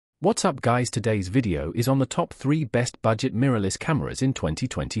What's up guys, today's video is on the top 3 best budget mirrorless cameras in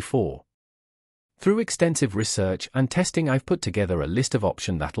 2024. Through extensive research and testing, I've put together a list of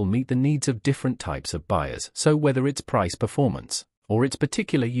options that'll meet the needs of different types of buyers, so whether it's price, performance, or its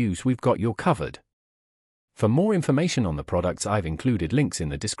particular use, we've got you covered. For more information on the products, I've included links in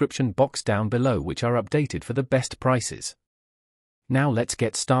the description box down below which are updated for the best prices. Now let's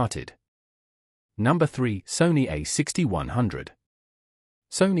get started. Number 3. Sony A6100.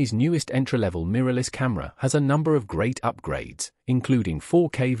 Sony's newest entry-level mirrorless camera has a number of great upgrades, including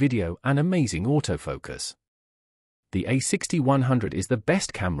 4K video and amazing autofocus. The A6100 is the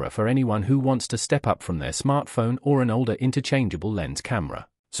best camera for anyone who wants to step up from their smartphone or an older interchangeable lens camera.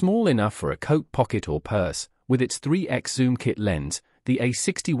 Small enough for a coat pocket or purse, with its 3x zoom kit lens, the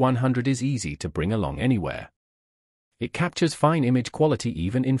A6100 is easy to bring along anywhere. It captures fine image quality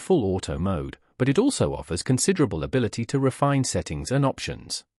even in full auto mode, but it also offers considerable ability to refine settings and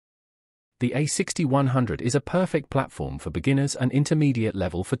options. The A6100 is a perfect platform for beginners and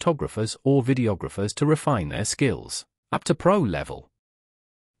intermediate-level photographers or videographers to refine their skills up to pro level.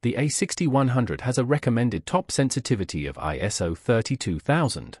 The A6100 has a recommended top sensitivity of ISO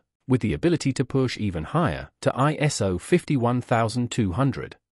 32000, with the ability to push even higher to ISO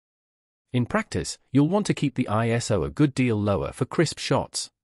 51200. In practice, you'll want to keep the ISO a good deal lower for crisp shots.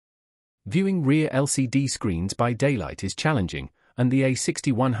 Viewing rear LCD screens by daylight is challenging, and the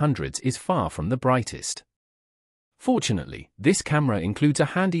A6100's is far from the brightest. Fortunately, this camera includes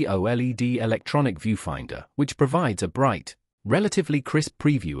a handy OLED electronic viewfinder, which provides a bright, relatively crisp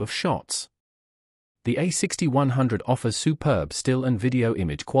preview of shots. The A6100 offers superb still and video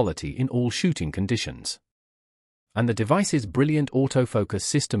image quality in all shooting conditions. And the device's brilliant autofocus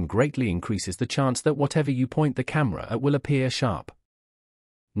system greatly increases the chance that whatever you point the camera at will appear sharp.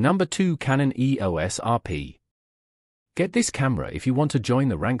 Number 2. Canon EOS RP. Get this camera if you want to join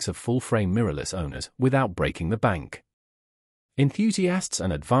the ranks of full-frame mirrorless owners without breaking the bank. Enthusiasts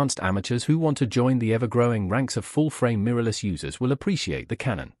and advanced amateurs who want to join the ever-growing ranks of full-frame mirrorless users will appreciate the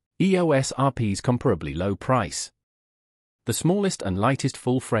Canon EOS RP's comparably low price. The smallest and lightest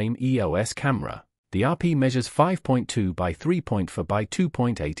full-frame EOS camera, the RP measures 5.2 by 3.4 by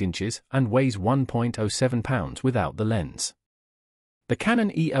 2.8 inches and weighs 1.07 pounds without the lens. The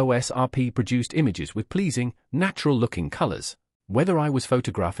Canon EOS RP produced images with pleasing, natural-looking colors, whether I was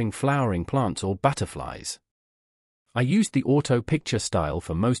photographing flowering plants or butterflies. I used the auto picture style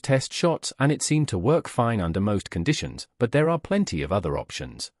for most test shots and it seemed to work fine under most conditions, but there are plenty of other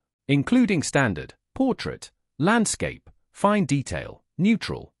options, including standard, portrait, landscape, fine detail,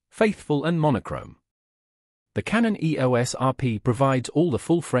 neutral, faithful and monochrome. The Canon EOS RP provides all the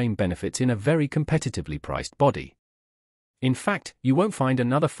full-frame benefits in a very competitively priced body. In fact, you won't find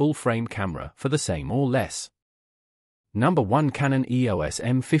another full-frame camera for the same or less. Number 1. Canon EOS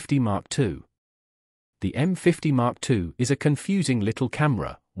M50 Mark II. The M50 Mark II is a confusing little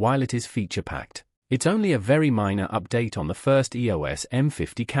camera, while it is feature-packed. It's only a very minor update on the first EOS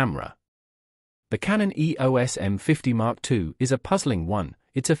M50 camera. The Canon EOS M50 Mark II is a puzzling one.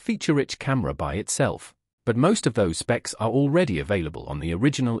 It's a feature-rich camera by itself, but most of those specs are already available on the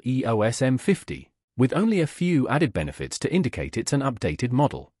original EOS M50, with only a few added benefits to indicate it's an updated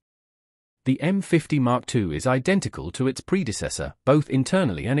model. The M50 Mark II is identical to its predecessor, both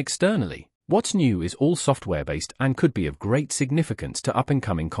internally and externally. What's new is all software-based and could be of great significance to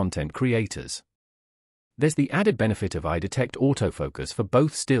up-and-coming content creators. There's the added benefit of eye-detect autofocus for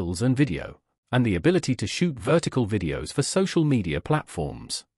both stills and video, and the ability to shoot vertical videos for social media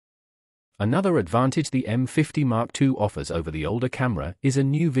platforms. Another advantage the M50 Mark II offers over the older camera is a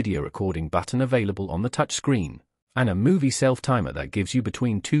new video recording button available on the touchscreen, and a movie self-timer that gives you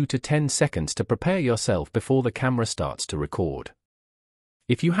between 2 to 10 seconds to prepare yourself before the camera starts to record.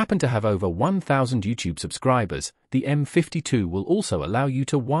 If you happen to have over 1,000 YouTube subscribers, the M52 will also allow you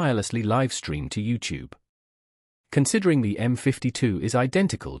to wirelessly live stream to YouTube. Considering the M52 is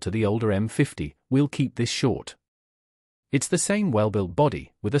identical to the older M50, we'll keep this short. It's the same well-built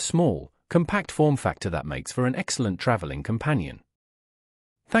body, with a small, compact form factor that makes for an excellent traveling companion.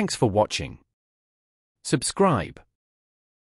 Thanks for watching. Subscribe.